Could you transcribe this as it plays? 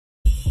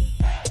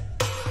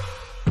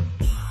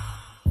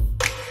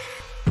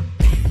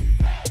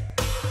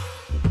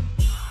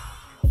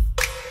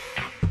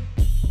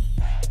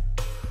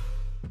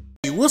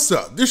What's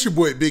up? This your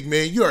boy Big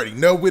Man. You already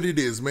know what it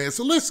is, man.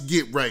 So let's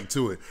get right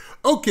to it.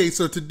 Okay,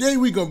 so today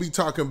we're going to be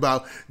talking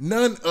about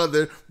none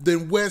other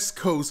than West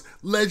Coast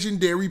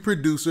legendary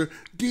producer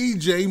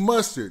DJ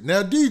Mustard.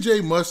 Now,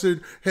 DJ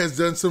Mustard has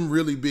done some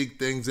really big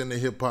things in the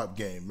hip-hop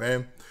game,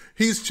 man.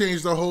 He's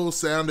changed the whole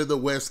sound of the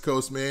West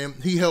Coast, man.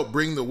 He helped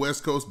bring the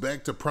West Coast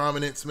back to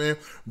prominence, man.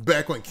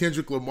 Back when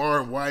Kendrick Lamar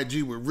and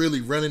YG were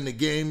really running the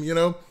game, you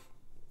know.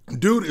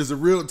 Dude is a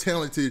real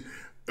talented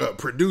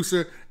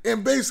producer,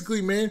 and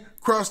basically, man,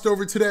 crossed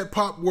over to that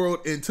pop world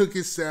and took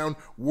his sound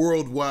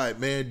worldwide,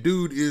 man.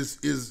 Dude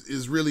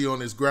is really on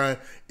his grind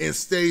and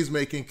stays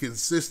making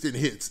consistent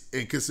hits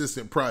and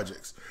consistent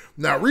projects.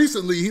 Now,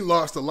 recently, he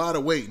lost a lot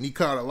of weight, and he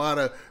caught a lot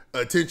of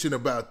attention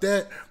about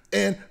that,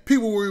 and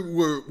people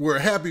were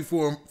happy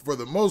for him for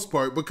the most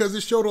part because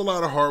it showed a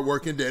lot of hard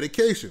work and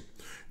dedication.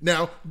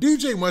 Now,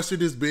 DJ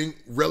Mustard has been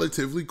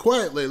relatively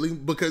quiet lately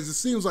because it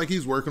seems like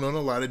he's working on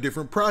a lot of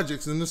different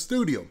projects in the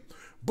studio.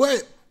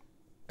 But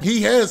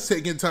he has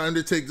taken time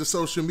to take to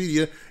social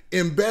media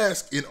and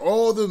bask in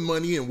all the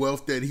money and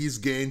wealth that he's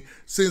gained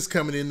since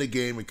coming in the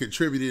game and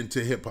contributing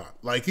to hip-hop.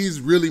 Like, he's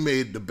really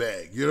made the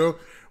bag, you know?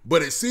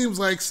 But it seems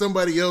like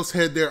somebody else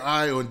had their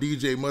eye on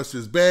DJ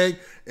Mustard's bag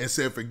and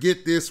said,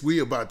 forget this, we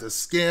about to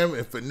scam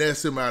and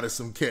finesse him out of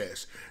some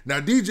cash. Now,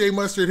 DJ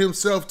Mustard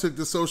himself took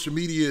to social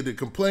media to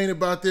complain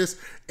about this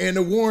and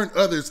to warn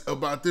others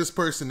about this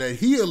person that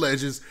he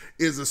alleges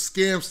is a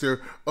scamster,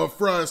 a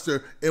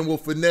fraudster, and will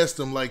finesse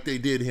them like they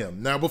did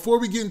him. Now, before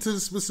we get into the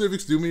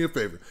specifics, do me a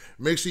favor.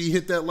 Make sure you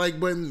hit that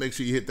like button, make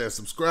sure you hit that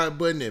subscribe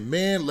button, and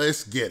man,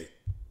 let's get it.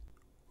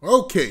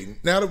 Okay,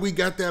 now that we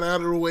got that out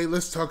of the way,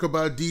 let's talk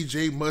about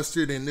DJ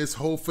Mustard and this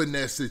whole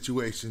finesse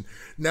situation.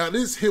 Now,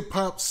 this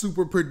hip-hop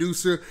super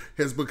producer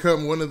has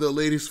become one of the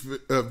latest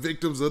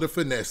victims of the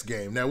finesse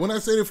game. Now, when I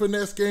say the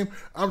finesse game,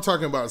 I'm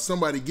talking about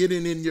somebody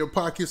getting in your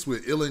pockets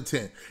with ill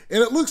intent.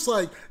 And it looks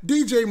like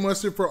DJ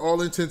Mustard, for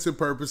all intents and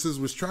purposes,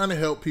 was trying to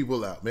help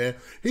people out, man.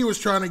 He was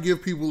trying to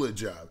give people a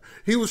job.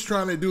 He was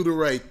trying to do the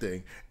right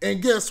thing.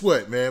 And guess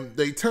what, man?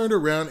 They turned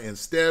around and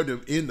stabbed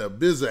him in the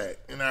bizac.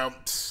 Now,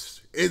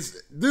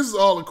 this is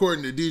all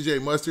according to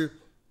DJ Mustard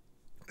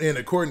and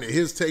according to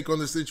his take on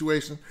the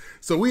situation.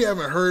 So we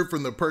haven't heard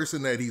from the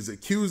person that he's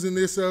accusing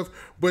this of,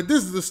 but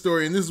this is the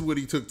story and this is what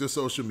he took to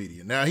social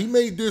media. Now, he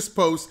made this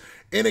post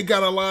and it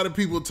got a lot of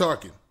people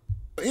talking.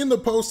 In the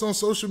post on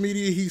social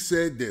media, he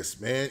said this,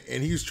 man,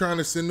 and he's trying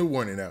to send a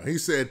warning out. He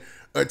said,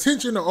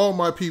 attention to all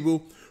my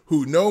people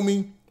who know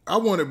me. I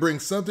want to bring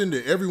something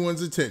to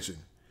everyone's attention.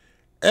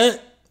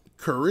 At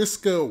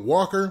Cariska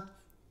Walker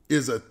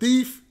is a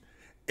thief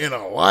and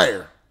a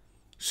liar.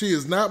 She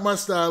is not my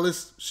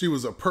stylist. She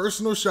was a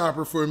personal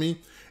shopper for me.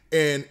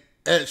 And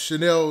at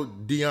Chanel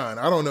Dion,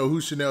 I don't know who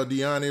Chanel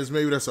Dion is.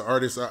 Maybe that's an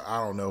artist.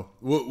 I don't know.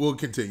 We'll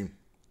continue.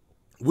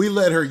 We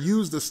let her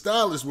use the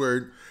stylist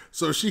word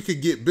so she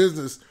could get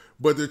business.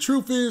 But the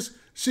truth is,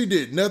 she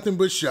did nothing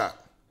but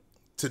shop.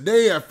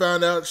 Today, I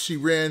found out she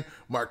ran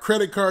my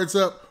credit cards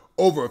up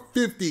over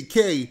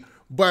 $50K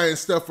buying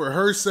stuff for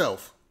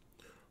herself.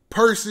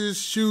 Purses,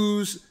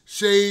 shoes,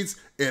 shades,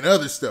 and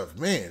other stuff.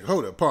 Man,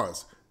 hold up,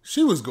 pause.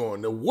 She was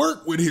going to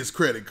work with his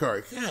credit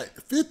card. God,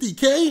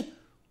 $50K?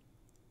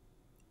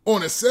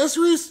 On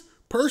accessories?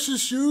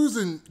 Purses, shoes,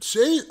 and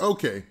shades?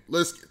 Okay,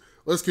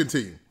 let's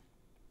continue.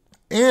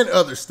 And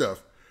other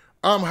stuff.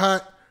 I'm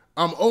hot.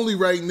 I'm only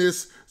writing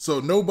this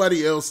so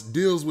nobody else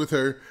deals with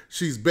her.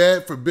 She's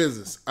bad for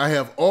business. I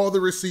have all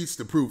the receipts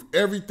to prove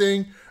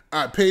everything.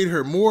 I paid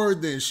her more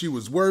than she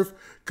was worth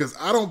because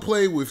I don't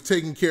play with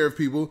taking care of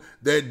people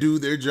that do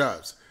their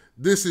jobs.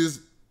 This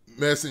is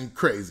messing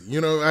crazy. You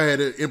know, I had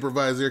to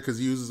improvise there because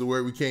he uses the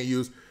word we can't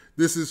use.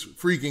 This is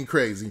freaking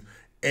crazy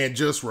and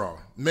just wrong.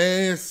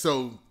 Man,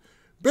 so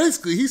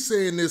basically he's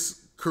saying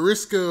this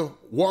Cariska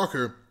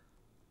Walker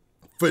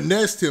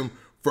finessed him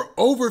for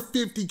over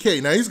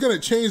 $50K. Now, he's going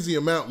to change the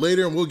amount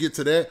later, and we'll get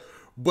to that.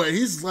 But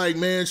he's like,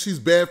 man, she's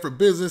bad for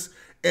business,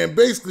 and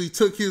basically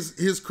took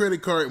his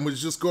credit card and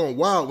was just going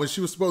wild when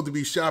she was supposed to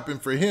be shopping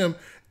for him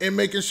and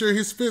making sure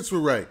his fits were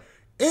right.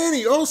 And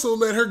he also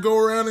let her go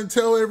around and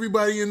tell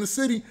everybody in the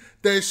city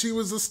that she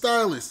was a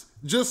stylist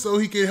just so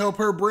he could help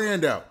her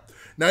brand out.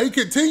 Now, he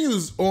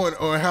continues on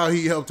how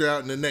he helped her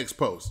out in the next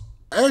post.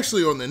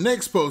 Actually, on the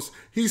next post,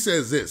 he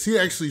says this. He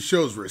actually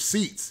shows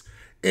receipts.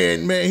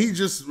 And, man, he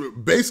just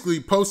basically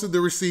posted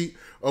the receipt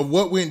of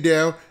what went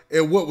down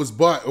and what was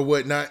bought or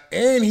whatnot.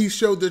 And he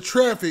showed the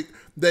traffic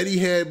that he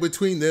had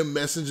between them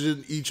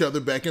messaging each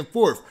other back and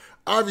forth,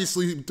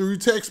 obviously through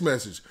text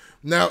message.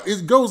 Now,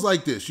 it goes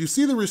like this. You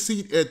see the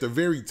receipt at the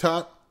very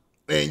top,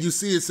 and you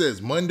see it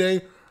says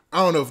Monday. I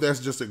don't know if that's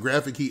just a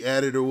graphic he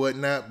added or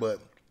whatnot, but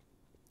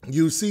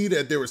you see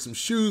that there were some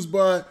shoes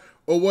bought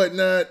or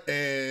whatnot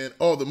and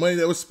all the money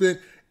that was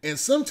spent and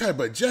some type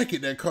of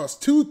jacket that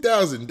cost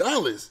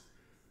 $2,000.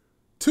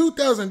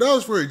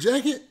 $2,000 for a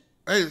jacket?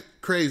 Hey,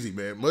 crazy,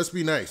 man. Must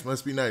be nice.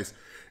 Must be nice.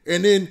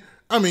 And then,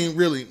 I mean,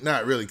 really,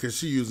 not really, because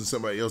she's using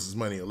somebody else's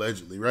money,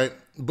 allegedly, right?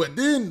 But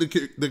then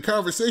the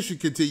conversation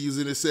continues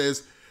and it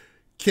says,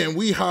 can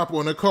we hop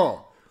on a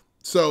call?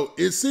 So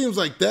it seems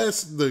like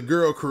that's the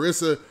girl,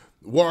 Carissa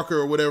Walker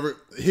or whatever,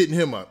 hitting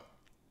him up.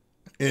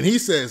 And he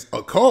says,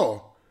 a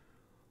call?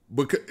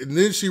 And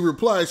then she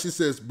replies, she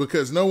says,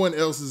 because no one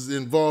else is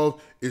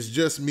involved. It's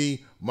just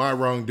me, my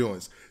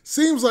wrongdoings.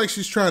 Seems like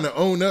she's trying to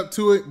own up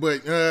to it,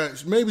 but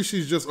maybe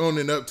she's just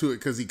owning up to it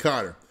because he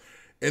caught her.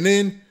 And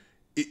then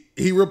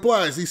he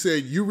replies, he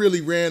said, you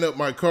really ran up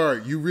my car.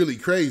 You really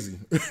crazy.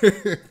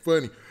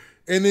 Funny.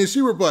 And then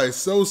she replies,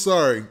 so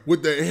sorry,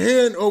 with the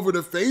hand over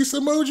the face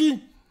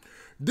emoji.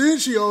 Then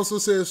she also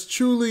says,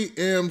 truly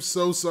am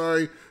so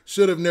sorry.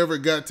 Should have never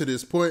got to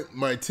this point.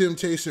 My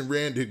temptation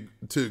ran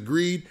to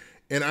greed,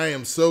 and I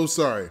am so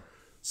sorry.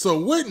 So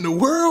what in the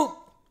world?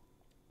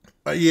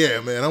 Yeah,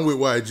 man, I'm with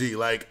YG.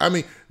 Like, I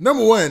mean,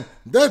 number one,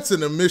 that's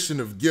an admission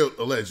of guilt,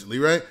 allegedly,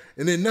 right?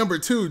 And then number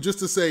two, just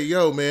to say,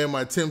 yo, man,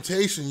 my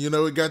temptation,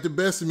 it got the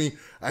best of me.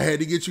 I had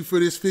to get you for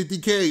this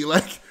 50K.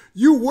 Like,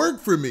 you work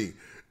for me.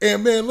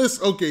 And man,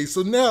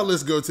 so now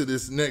let's go to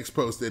this next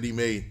post that he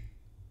made.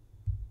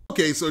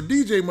 Okay, so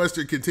DJ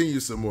Mustard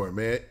continues some more,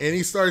 man, and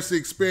he starts to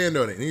expand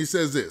on it. And he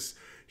says this.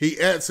 He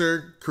adds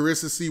her,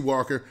 Carissa C.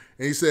 Walker,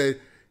 and he said,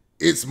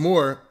 it's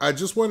more, I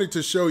just wanted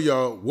to show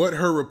y'all what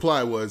her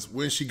reply was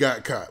when she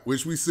got caught,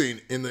 which we seen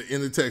in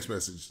the text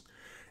message.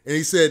 And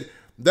he said,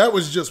 that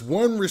was just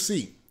one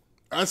receipt.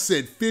 I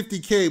said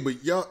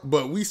 50K,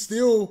 but we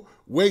still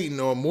waiting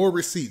on more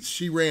receipts.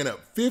 She ran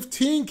up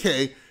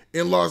 15K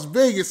in Las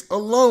Vegas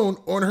alone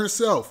on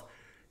herself.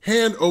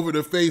 Hand over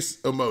the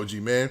face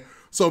emoji, man.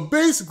 So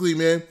basically,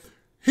 man,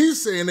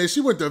 he's saying that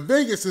she went to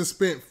Vegas and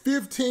spent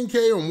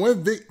 15K on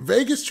one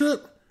Vegas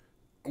trip.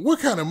 What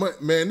kind of money?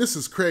 Man, this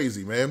is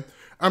crazy, man.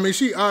 I mean,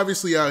 she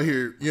obviously out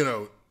here,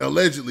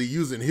 allegedly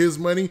using his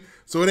money.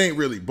 So it ain't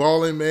really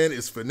balling, man.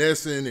 It's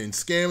finessing and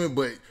scamming,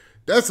 but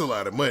that's a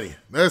lot of money.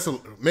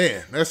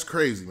 That's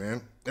crazy,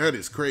 man. That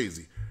is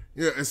crazy.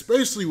 Yeah,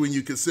 especially when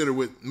you consider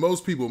what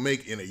most people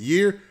make in a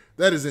year.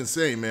 That is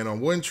insane, man.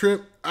 On one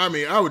trip, I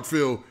mean, I'd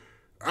feel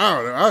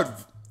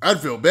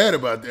bad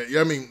about that.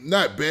 I mean,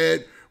 not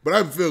bad, but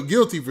I'd feel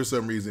guilty for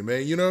some reason,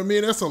 man. You know what I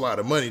mean? That's a lot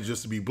of money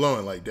just to be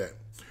blowing like that.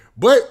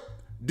 But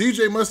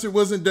DJ Mustard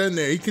wasn't done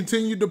there. He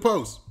continued to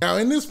post. Now,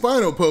 in this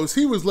final post,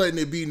 he was letting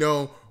it be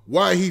known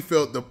why he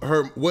felt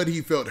what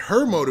he felt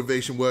her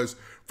motivation was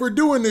for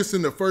doing this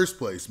in the first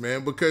place,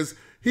 man, because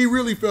he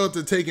really felt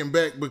to take him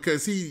back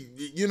because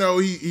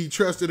he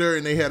trusted her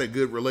and they had a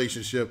good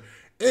relationship.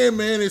 And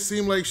man, it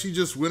seemed like she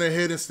just went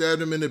ahead and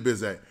stabbed him in the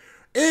bizak.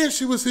 And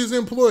she was his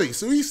employee.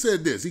 So he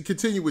said this. He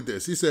continued with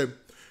this. He said,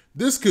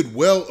 this could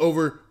well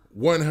over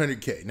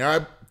 100K. Now,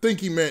 I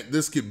think he meant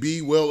this could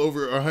be well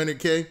over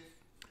 100K.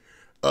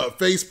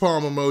 Face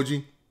palm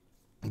emoji.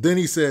 Then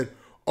he said,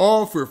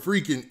 all for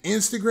freaking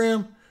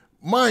Instagram.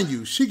 Mind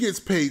you, she gets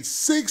paid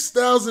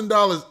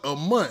 $6,000 a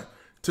month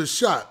to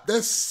shop.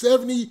 That's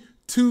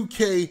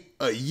 $72K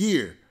a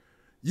year.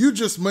 You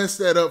just messed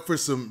that up for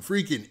some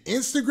freaking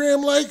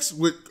Instagram likes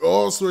with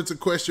all sorts of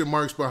question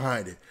marks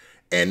behind it.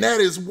 And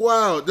that is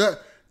wild.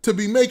 To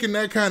be making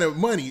that kind of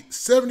money,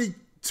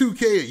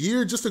 $72K a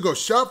year just to go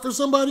shop for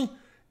somebody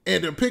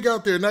and to pick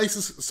out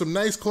some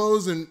nice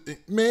clothes. And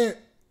man,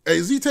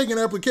 is he taking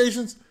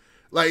applications?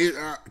 Like,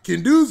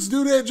 can dudes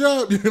do that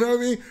job? You know what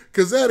I mean?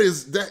 Because that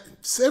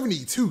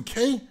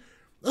 72K,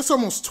 that's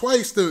almost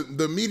twice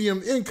the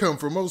median income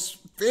for most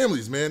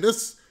families, man.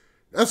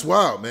 That's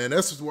wild, man.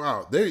 That's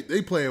wild.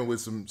 They playing with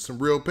some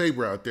real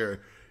paper out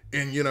there,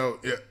 and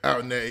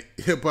out in the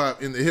hip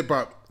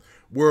hop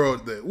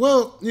world.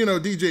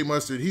 DJ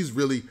Mustard, he's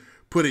really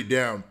put it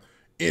down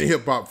in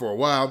hip hop for a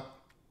while.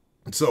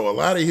 So a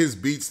lot of his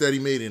beats that he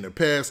made in the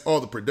past,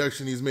 all the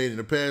production he's made in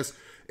the past,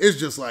 it's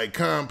just like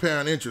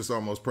compound interest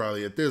almost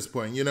probably at this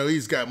point.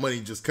 He's got money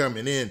just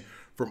coming in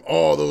from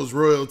all those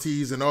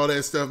royalties and all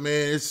that stuff,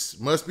 man. It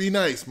must be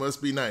nice.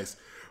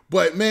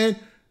 But man,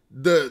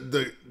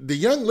 the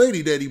young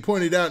lady that he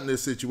pointed out in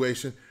this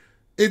situation,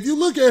 if you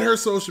look at her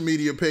social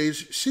media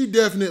page, she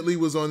definitely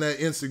was on that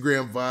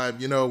Instagram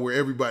vibe, where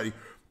everybody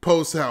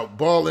posts how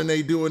balling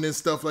they doing and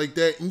stuff like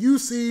that. And you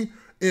see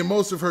in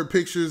most of her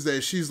pictures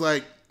that she's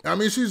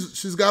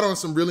got on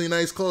some really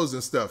nice clothes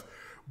and stuff.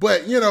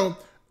 But,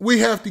 we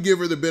have to give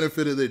her the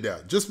benefit of the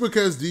doubt. Just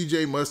because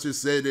DJ Mustard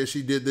said that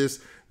she did this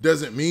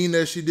doesn't mean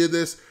that she did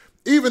this.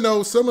 Even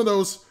though some of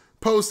those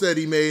posts that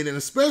he made, and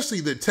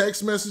especially the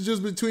text messages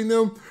between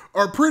them,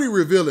 are pretty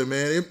revealing,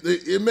 man.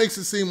 It makes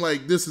it seem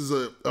like this is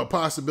a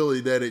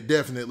possibility that it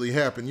definitely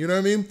happened. You know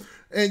what I mean?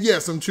 And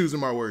yes, I'm choosing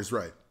my words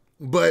right.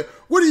 But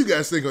what do you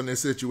guys think on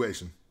this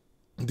situation?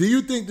 Do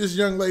you think this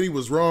young lady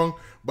was wrong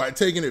by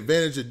taking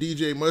advantage of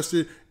DJ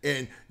Mustard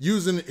and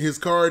using his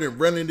card and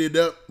running it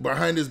up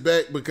behind his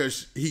back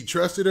because he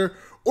trusted her?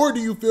 Or do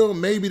you feel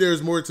maybe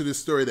there's more to this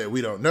story that we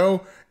don't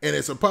know, and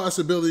it's a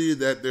possibility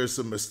that there's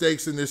some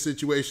mistakes in this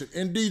situation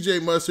and DJ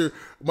Mustard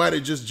might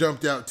have just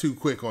jumped out too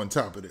quick on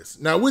top of this?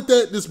 Now with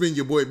that, this has been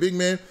your boy Big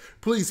Man.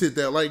 Please hit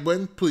that like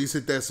button, please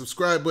hit that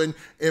subscribe button,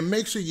 and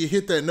make sure you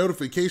hit that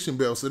notification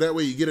bell so that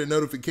way you get a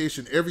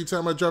notification every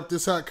time I drop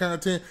this hot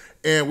content.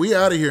 And we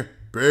out of here.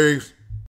 Peace.